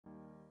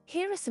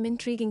Here are some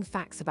intriguing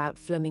facts about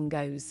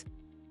flamingos.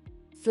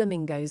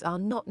 Flamingos are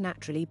not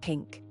naturally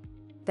pink.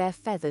 Their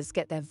feathers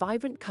get their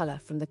vibrant color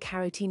from the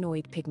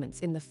carotenoid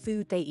pigments in the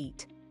food they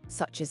eat,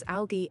 such as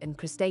algae and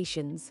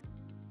crustaceans.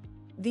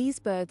 These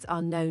birds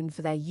are known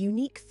for their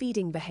unique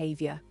feeding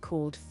behavior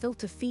called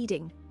filter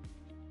feeding.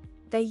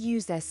 They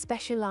use their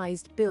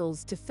specialized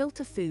bills to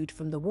filter food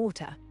from the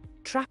water,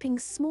 trapping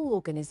small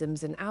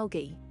organisms and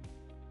algae.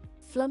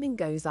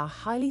 Flamingos are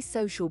highly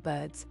social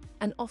birds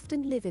and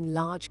often live in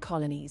large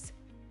colonies.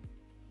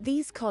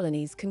 These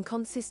colonies can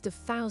consist of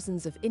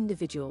thousands of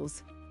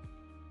individuals.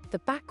 The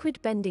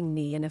backward bending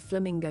knee in a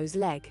flamingo's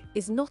leg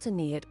is not a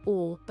knee at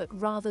all, but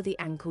rather the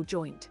ankle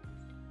joint.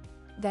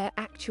 Their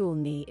actual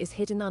knee is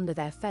hidden under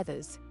their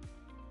feathers.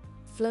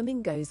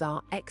 Flamingos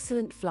are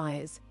excellent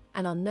flyers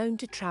and are known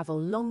to travel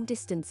long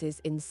distances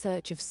in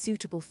search of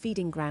suitable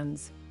feeding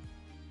grounds.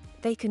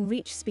 They can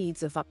reach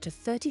speeds of up to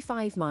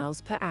 35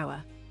 miles per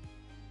hour.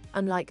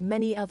 Unlike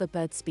many other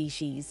bird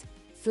species,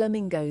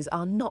 flamingos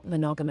are not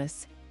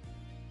monogamous.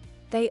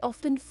 They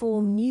often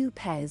form new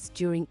pairs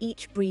during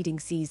each breeding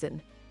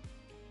season.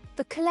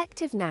 The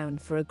collective noun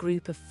for a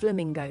group of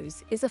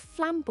flamingos is a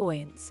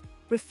flamboyance,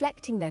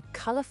 reflecting their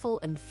colorful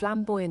and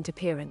flamboyant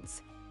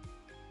appearance.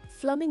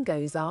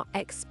 Flamingos are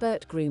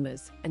expert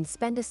groomers and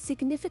spend a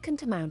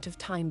significant amount of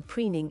time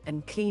preening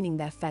and cleaning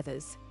their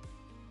feathers.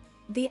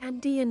 The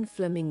Andean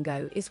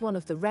flamingo is one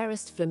of the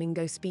rarest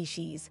flamingo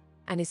species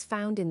and is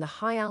found in the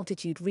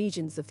high-altitude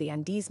regions of the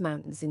Andes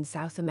Mountains in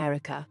South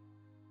America.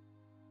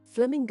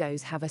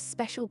 Flamingos have a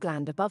special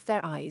gland above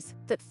their eyes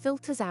that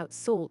filters out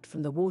salt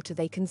from the water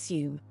they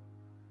consume,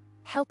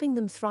 helping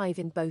them thrive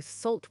in both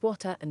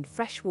saltwater and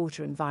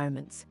freshwater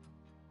environments.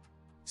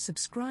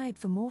 Subscribe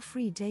for more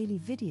free daily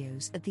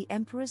videos at the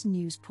Emperor's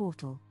News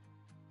portal.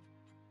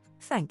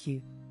 Thank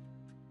you.